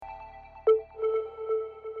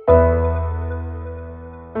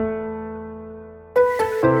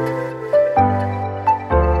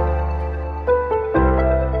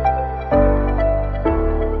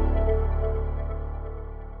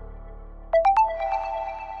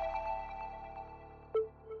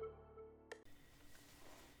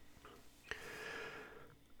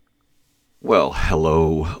Well,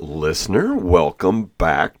 hello, listener. Welcome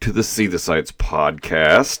back to the See the Sights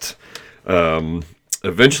podcast.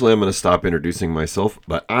 Eventually, I'm going to stop introducing myself,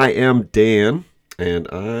 but I am Dan, and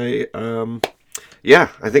I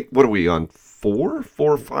think, what are we on? Four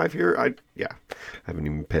or five here? I haven't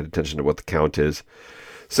even paid attention to what the count is.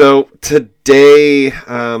 So today,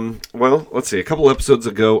 let's see. A couple episodes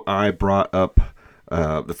ago, I brought up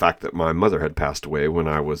the fact that my mother had passed away when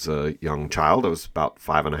I was a young child. I was about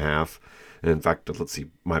 5.5. And in fact, let's see,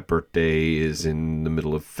 my birthday is in the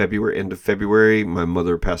middle of February, end of February. My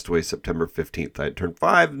mother passed away September 15th. I had turned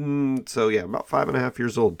 5, so yeah, about 5.5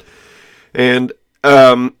 years old. And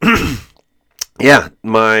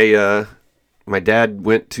my dad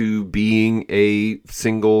went to being a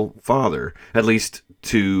single father, at least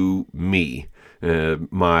to me.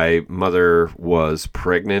 My mother was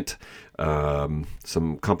pregnant.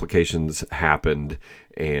 Some complications happened,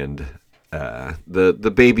 and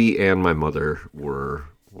the baby and my mother were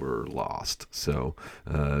lost. So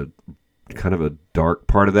kind of a dark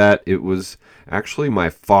part of that. It was actually my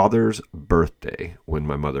father's birthday when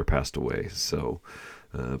my mother passed away. So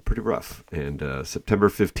pretty rough. And September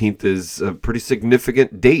 15th is a pretty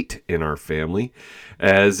significant date in our family,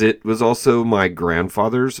 as it was also my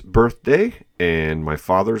grandfather's birthday and my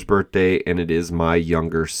father's birthday, and it is my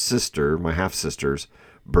younger sister, my half-sister's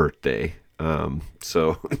birthday.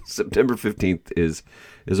 So September 15th is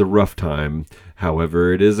a rough time.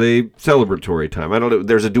 However, it is a celebratory time. I don't know.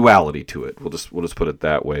 There's a duality to it. We'll just put it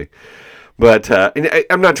that way. But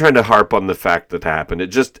I'm not trying to harp on the fact that happened.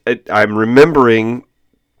 I'm remembering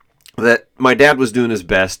that my dad was doing his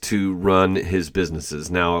best to run his businesses.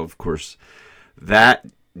 Now, of course, that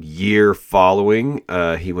year following,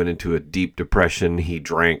 he went into a deep depression. He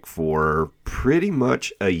drank for pretty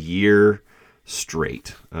much a year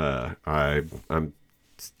straight. I'm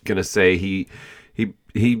gonna say he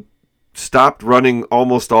stopped running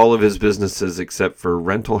almost all of his businesses except for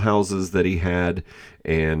rental houses that he had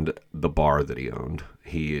and the bar that he owned.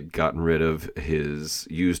 He had gotten rid of his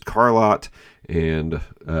used car lot and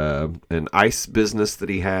an ice business that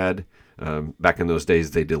he had. Back in those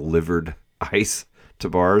days, they delivered ice to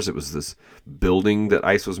bars. It was this building that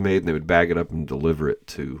ice was made, and they would bag it up and deliver it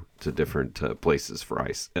to different places for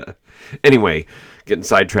ice. Anyway, getting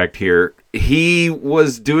sidetracked here. He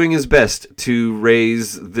was doing his best to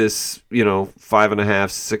raise this, 5.5,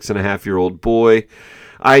 6.5-year-old boy.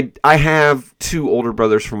 I have two older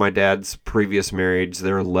brothers from my dad's previous marriage.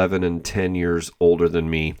 They're 11 and 10 years older than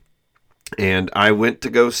me. And I went to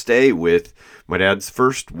go stay with my dad's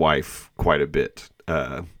first wife quite a bit.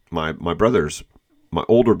 My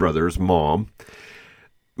older brother's mom.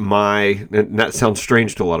 And that sounds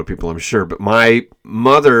strange to a lot of people, I'm sure, but my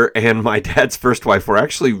mother and my dad's first wife were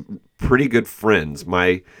actually pretty good friends.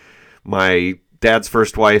 My dad's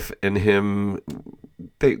first wife and him,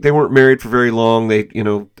 they weren't married for very long.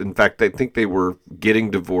 In fact, I think they were getting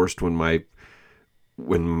divorced when my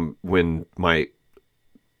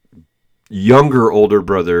younger older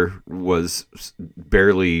brother was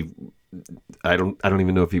barely, I don't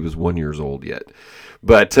even know if he was 1 year old yet,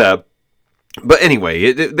 but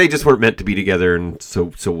anyway, they just weren't meant to be together, and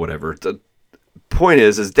so whatever. The point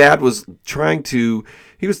is Dad was trying to,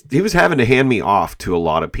 he was having to hand me off to a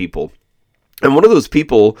lot of people, and one of those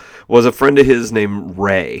people was a friend of his named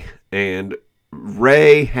Ray, and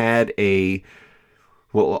Ray had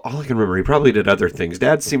all I can remember, he probably did other things.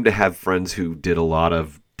 Dad seemed to have friends who did a lot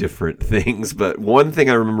of different things, but one thing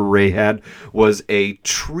I remember Ray had was a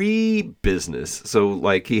tree business. So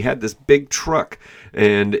like he had this big truck,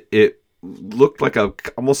 and it looked like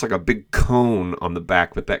almost like a big cone on the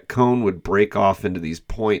back, but that cone would break off into these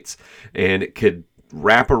points, and it could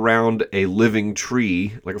wrap around a living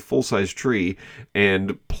tree, like a full-size tree,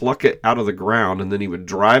 and pluck it out of the ground, and then he would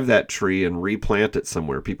drive that tree and replant it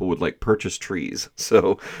somewhere. People would purchase trees.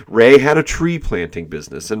 So Ray had a tree planting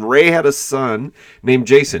business, and Ray had a son named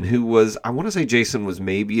Jason, who was, I want to say Jason was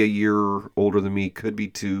maybe a year older than me, could be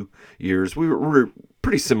 2 years. We were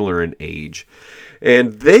pretty similar in age,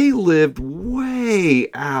 and they lived way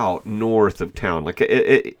out north of town.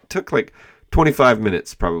 It took 25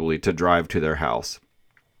 minutes probably to drive to their house.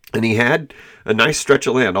 And he had a nice stretch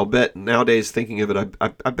of land. I'll bet nowadays, thinking of it, I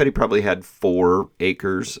bet he probably had 4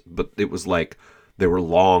 acres, but it was they were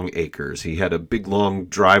long acres. He had a big long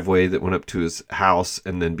driveway that went up to his house,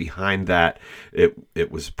 and then behind that,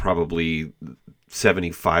 it was probably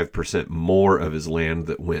 75% more of his land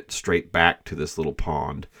that went straight back to this little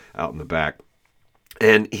pond out in the back.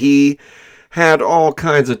 And he had all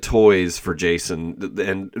kinds of toys for Jason,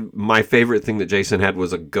 and my favorite thing that Jason had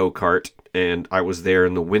was a go-kart, and I was there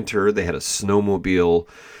in the winter. They had a snowmobile.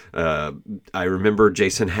 I remember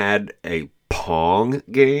Jason had a Pong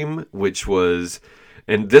game, which was,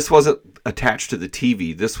 and this wasn't attached to the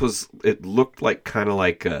TV. It looked like kind of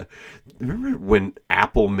like remember when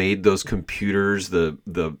Apple made those computers, the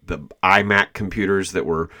iMac computers that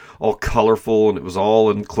were all colorful, and it was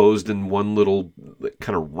all enclosed in one little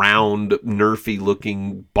kind of round, nerfy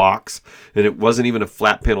looking box, and it wasn't even a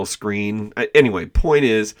flat panel screen. Anyway, point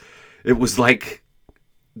is, it was like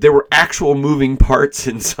there were actual moving parts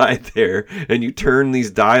inside there, and you turn these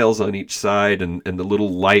dials on each side, and the little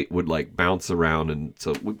light would like bounce around, and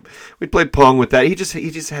so we played Pong with that. He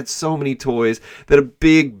just had so many toys. That a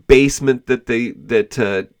big basement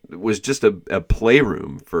that was just a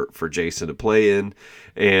playroom for Jason to play in,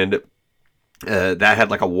 and that had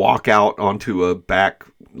like a walkout onto a back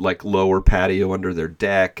like lower patio under their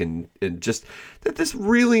deck, and just this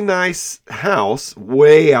really nice house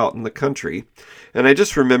way out in the country. And I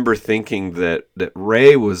just remember thinking that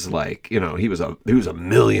Ray was like, he was a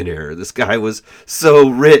millionaire. This guy was so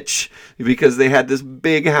rich because they had this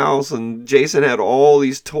big house, and Jason had all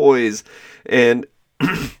these toys. And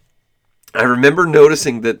I remember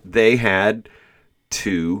noticing that they had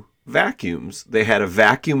 2 vacuums. They had a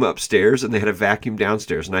vacuum upstairs and they had a vacuum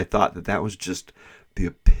downstairs. And I thought that was just the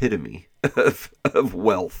epitome of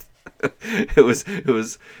wealth. It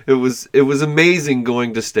was amazing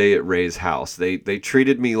going to stay at Ray's house. They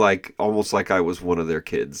treated me almost like I was one of their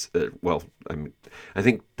kids. I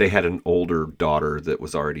think they had an older daughter that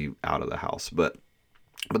was already out of the house, but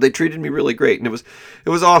they treated me really great, and it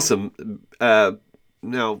was awesome.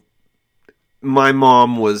 Now, my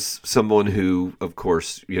mom was someone who, of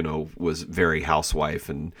course, was very housewife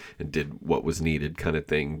and did what was needed kind of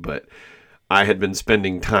thing, but I had been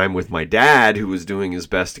spending time with my dad, who was doing his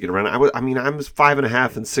best to get around. I was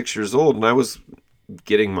 5.5 and 6 years old, and I was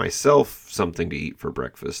getting myself something to eat for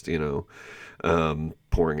breakfast,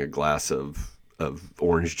 pouring a glass of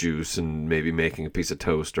orange juice and maybe making a piece of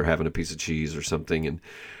toast or having a piece of cheese or something. And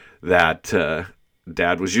that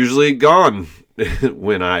dad was usually gone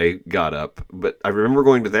when I got up. But I remember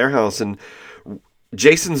going to their house, and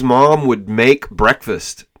Jason's mom would make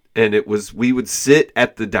breakfast. And we would sit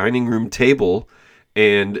at the dining room table,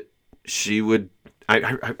 and she would,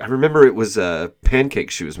 I remember it was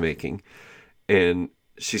pancakes she was making, and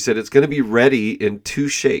she said, it's going to be ready in 2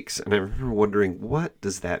 shakes. And I remember wondering, what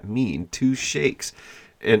does that mean, 2 shakes?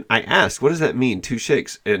 And I asked, what does that mean, 2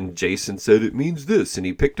 shakes? And Jason said, it means this. And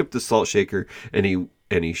he picked up the salt shaker, and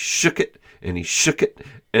he shook it, and he shook it,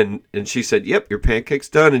 and she said, yep, your pancake's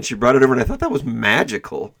done. And she brought it over, and I thought that was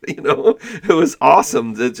magical. It was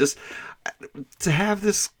awesome to have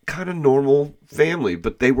this kind of normal family.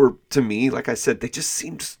 But they were, to me, like I said, they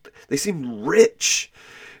seemed rich.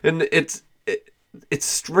 And it's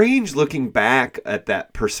strange looking back at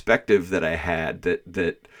that perspective that I had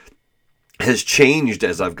that has changed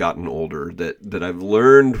as I've gotten older, that I've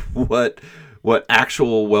learned what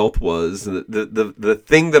actual wealth was. The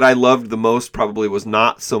thing that I loved the most probably was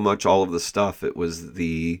not so much all of the stuff. It was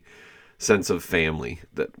the sense of family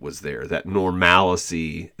that was there, that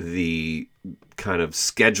normalcy, the kind of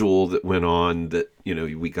schedule that went on, that,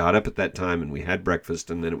 we got up at that time and we had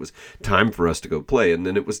breakfast, and then it was time for us to go play. And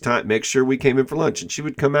then it was time, make sure we came in for lunch, and she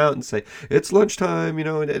would come out and say, it's lunchtime,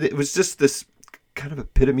 and it was just this kind of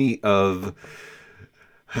epitome of,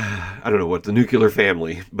 I don't know what, the nuclear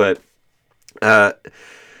family, but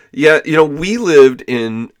we lived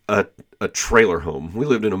in a trailer home. We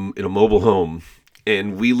lived in a mobile home,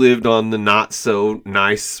 and we lived on the not so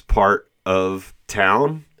nice part of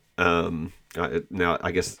town. Now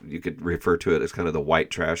I guess you could refer to it as kind of the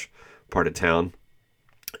white trash part of town.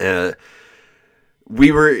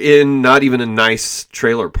 We were in not even a nice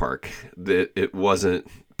trailer park. It wasn't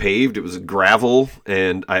paved. It was gravel,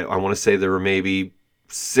 and I want to say there were maybe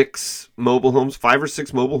 5 or 6 mobile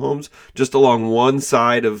homes just along one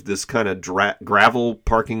side of this kind of gravel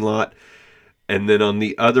parking lot. And then on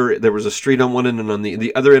the other, there was a street on one end, and on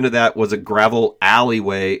the other end of that was a gravel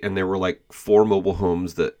alleyway, and there were like 4 mobile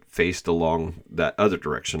homes that faced along that other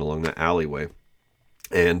direction, along that alleyway.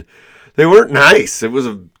 And they weren't nice. It was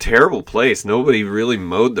a terrible place. Nobody really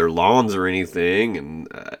mowed their lawns or anything. And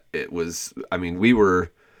we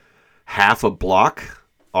were half a block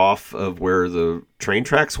off of where the train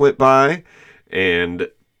tracks went by. And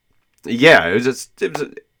yeah,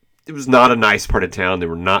 it was not a nice part of town. They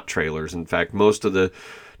were not trailers. In fact, most of the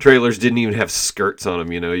trailers didn't even have skirts on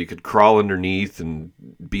them. You could crawl underneath and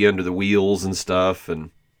be under the wheels and stuff.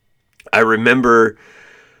 And I remember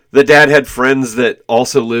the dad had friends that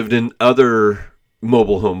also lived in other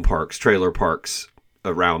mobile home parks, trailer parks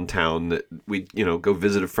around town, that we'd, go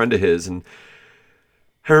visit a friend of his. And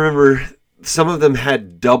I remember some of them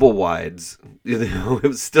had double wides. It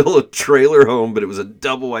was still a trailer home, but it was a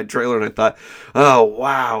double wide trailer. And I thought, oh,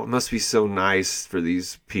 wow, it must be so nice for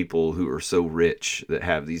these people who are so rich that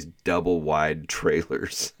have these double wide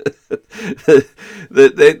trailers.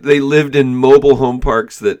 They lived in mobile home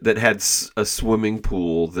parks that had a swimming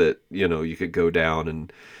pool that, you could go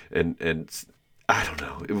down and I don't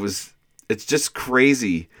know. It's just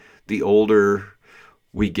crazy the older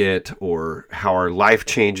we get, or how our life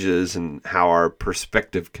changes and how our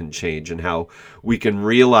perspective can change, and how we can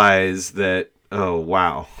realize that, oh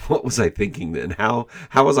wow, what was I thinking then? How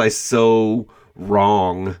was I so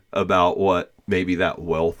wrong about what maybe that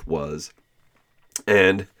wealth was?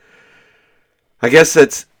 And I guess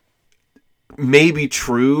that's maybe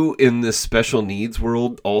true in the special needs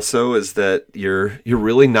world also, is that you're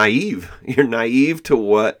really naive. You're naive to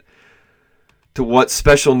what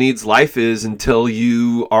special needs life is until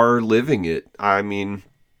you are living it. I mean,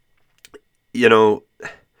 I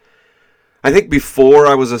think before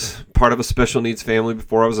I was a part of a special needs family,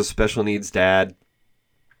 before I was a special needs dad,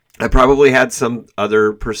 I probably had some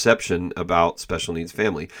other perception about special needs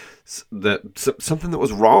family, something that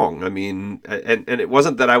was wrong. I mean, and it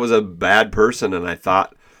wasn't that I was a bad person and I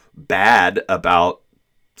thought bad about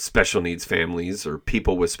special needs families or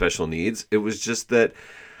people with special needs. It was just that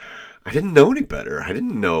I didn't know any better. I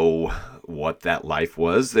didn't know what that life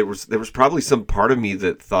was. There was probably some part of me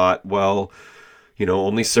that thought, well,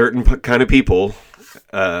 only certain kind of people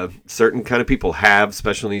have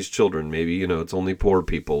special needs children. Maybe, it's only poor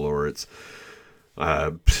people, or it's,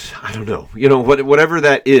 I don't know, whatever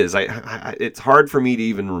that is. It's hard for me to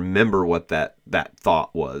even remember what that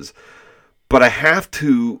thought was. But I have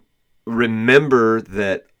to remember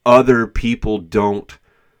that other people don't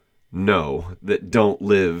know, that don't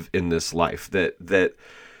live in this life, that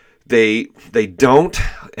they don't,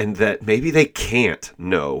 and that maybe they can't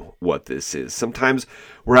know what this is. Sometimes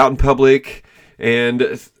we're out in public and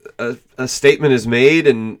a statement is made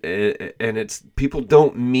and it's, people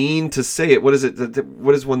don't mean to say it. What is it?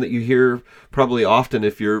 What is one that you hear probably often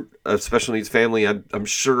if you're a special needs family? I'm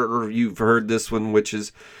sure you've heard this one, which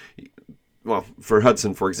is, well, for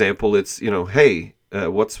Hudson, for example, it's, hey,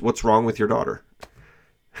 what's wrong with your daughter?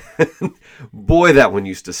 Boy, that one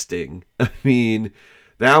used to sting. I mean,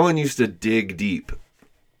 that one used to dig deep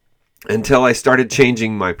until I started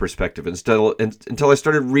changing my perspective, until I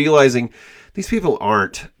started realizing these people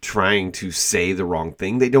aren't trying to say the wrong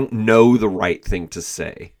thing. They don't know the right thing to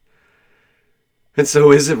say. And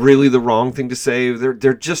so is it really the wrong thing to say?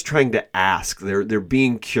 They're just trying to ask. They're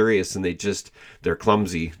being curious, and they're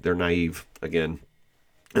clumsy. They're naive again.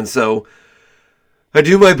 And so I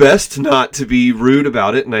do my best not to be rude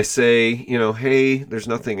about it, and I say, hey, there's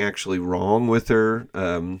nothing actually wrong with her.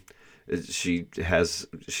 She's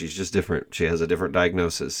just different. She has a different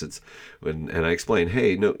diagnosis. And I explain,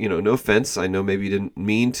 hey, no offense. I know maybe you didn't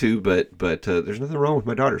mean to, but there's nothing wrong with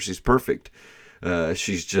my daughter. She's perfect.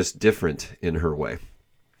 She's just different in her way.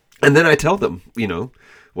 And then I tell them,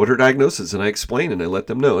 what her diagnosis, and I explain and I let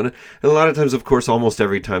them know. And a lot of times, of course, almost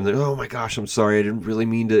every time, they're, oh my gosh, I'm sorry, I didn't really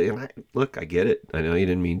mean to. And I get it. I know you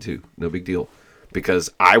didn't mean to. No big deal. Because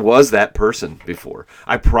I was that person before.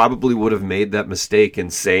 I probably would have made that mistake in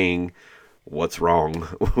saying, what's wrong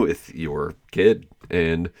with your kid?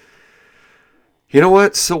 And you know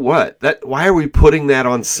what? So what? Why are we putting that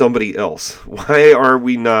on somebody else? Why are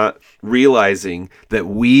we not realizing that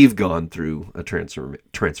we've gone through a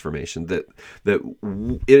transformation? That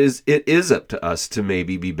it is up to us to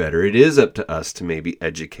maybe be better. It is up to us to maybe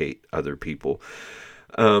educate other people.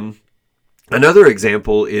 Another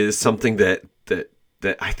example is something that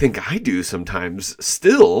I think I do sometimes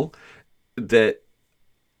still, that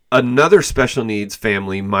another special needs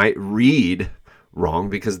family might read wrong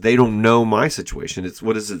because they don't know my situation. It's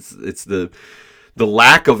the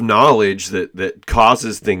lack of knowledge that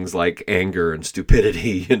causes things like anger and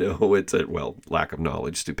stupidity. It's lack of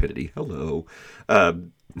knowledge, stupidity. Hello. That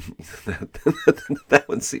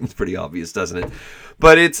one seems pretty obvious, doesn't it?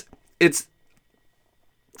 But it's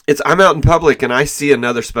I'm out in public and I see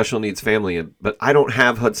another special needs family, but I don't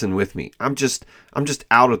have Hudson with me. I'm just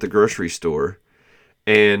out at the grocery store,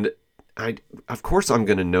 and of course I'm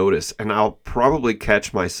going to notice, and I'll probably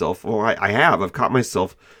catch myself. Well, I've caught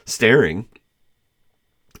myself staring,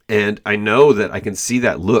 and I know that I can see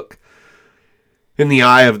that look in the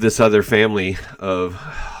eye of this other family of,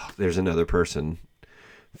 there's another person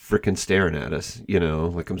freaking staring at us,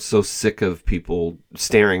 like I'm so sick of people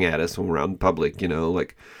staring at us when we're out in public,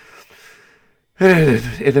 like, and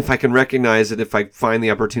if I can recognize it, if I find the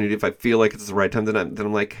opportunity, if I feel like it's the right time, then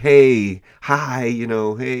I'm like, hey, hi,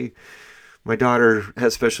 hey, my daughter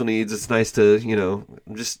has special needs. It's nice to,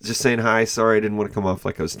 just saying hi. Sorry, I didn't want to come off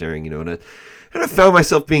like I was staring, and I found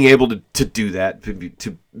myself being able to do that,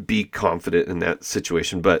 to be confident in that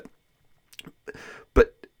situation. But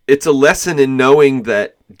it's a lesson in knowing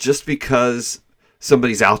that just because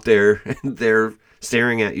somebody's out there and they're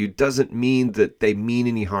staring at you doesn't mean that they mean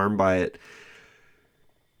any harm by it.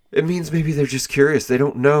 It means maybe they're just curious. They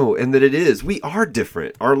don't know. And that we are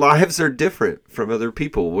different. Our lives are different from other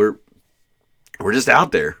people. We're just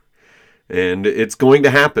out there. And it's going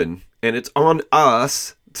to happen. And it's on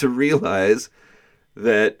us to realize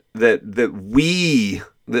that the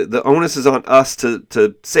onus is on us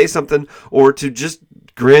to say something or to just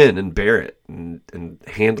grin and bear it and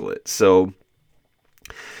handle it. So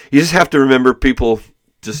you just have to remember, people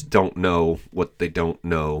just don't know what they don't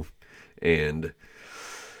know. And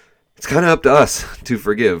it's kind of up to us to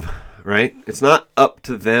forgive, right? It's not up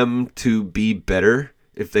to them to be better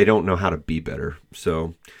if they don't know how to be better.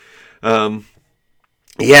 So,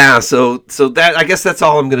 yeah, so that, I guess that's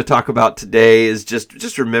all I'm going to talk about today, is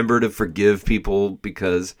just remember to forgive people,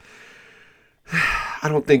 because I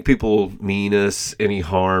don't think people mean us any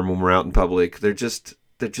harm when we're out in public. They're just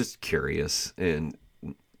curious, and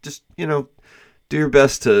just, do your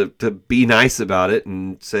best to be nice about it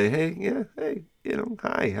and say, hey,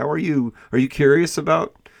 hi, how are you? Are you curious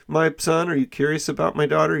about my son? Are you curious about my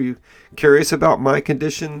daughter? Are you curious about my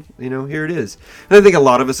condition? Here it is. And I think a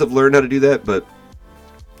lot of us have learned how to do that, but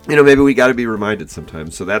maybe we got to be reminded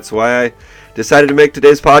sometimes. So that's why I decided to make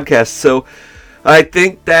today's podcast. So I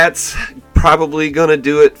think that's probably going to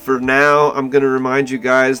do it for now. I'm going to remind you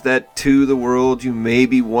guys that to the world, you may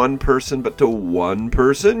be one person, but to one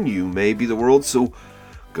person, you may be the world. So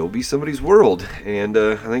go be somebody's world. And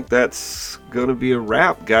I think that's going to be a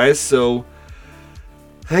wrap, guys. So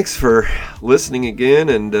thanks for listening again,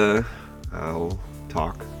 and I'll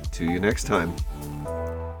talk to you next time.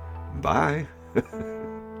 Bye.